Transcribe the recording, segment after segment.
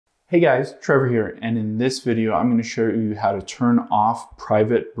Hey guys, Trevor here, and in this video I'm going to show you how to turn off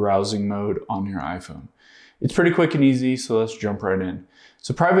private browsing mode on your iPhone. It's pretty quick and easy, so let's jump right in.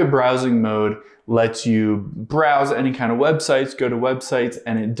 So private browsing mode lets you browse any kind of websites, go to websites,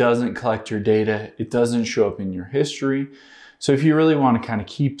 and it doesn't collect your data. It doesn't show up in your history. So if you really want to kind of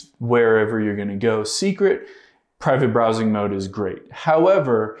keep wherever you're going to go secret, private browsing mode is great.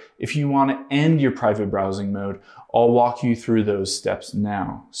 However, if you want to end your private browsing mode, I'll walk you through those steps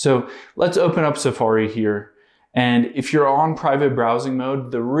now. So let's open up Safari here. And if you're on private browsing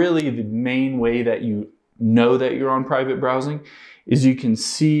mode, the main way that you know that you're on private browsing is you can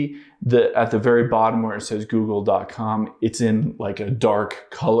see at the very bottom where it says google.com, it's in like a dark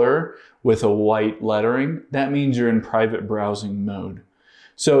color with a white lettering. That means you're in private browsing mode.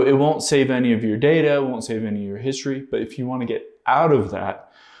 So it won't save any of your data, it won't save any of your history, but if you want to get out of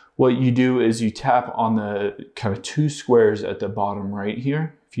that, what you do is you tap on the kind of two squares at the bottom right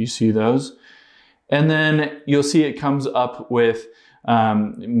here, if you see those, and then you'll see it comes up with,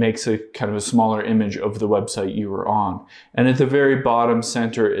 makes a kind of a smaller image of the website you were on. And at the very bottom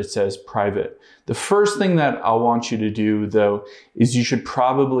center, it says private. The first thing that I want you to do though, is you should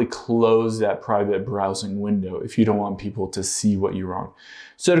probably close that private browsing window if you don't want people to see what you're on.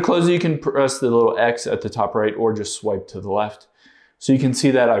 So to close it, you can press the little X at the top right or just swipe to the left. So you can see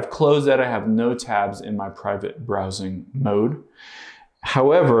that I've closed that. I have no tabs in my private browsing mode.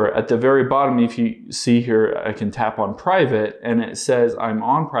 However, at the very bottom, if you see here, I can tap on private and it says I'm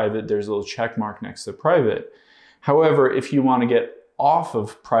on private. There's a little check mark next to private. However, if you want to get off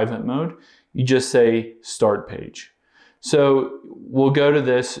of private mode, you just say start page. So we'll go to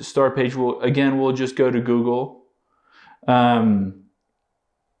this start page. We'll just go to Google,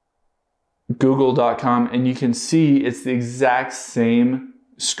 google.com, and you can see it's the exact same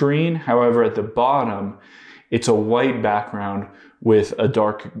screen. However, at the bottom, it's a white background with a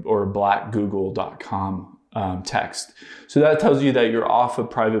dark or black google.com text. So that tells you that you're off of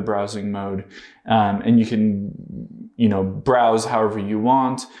private browsing mode, and you can, browse however you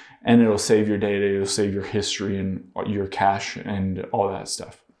want, and it'll save your data, it'll save your history and your cache and all that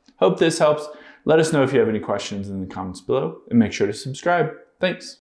stuff. Hope this helps. Let us know if you have any questions in the comments below, and make sure to subscribe. Thanks.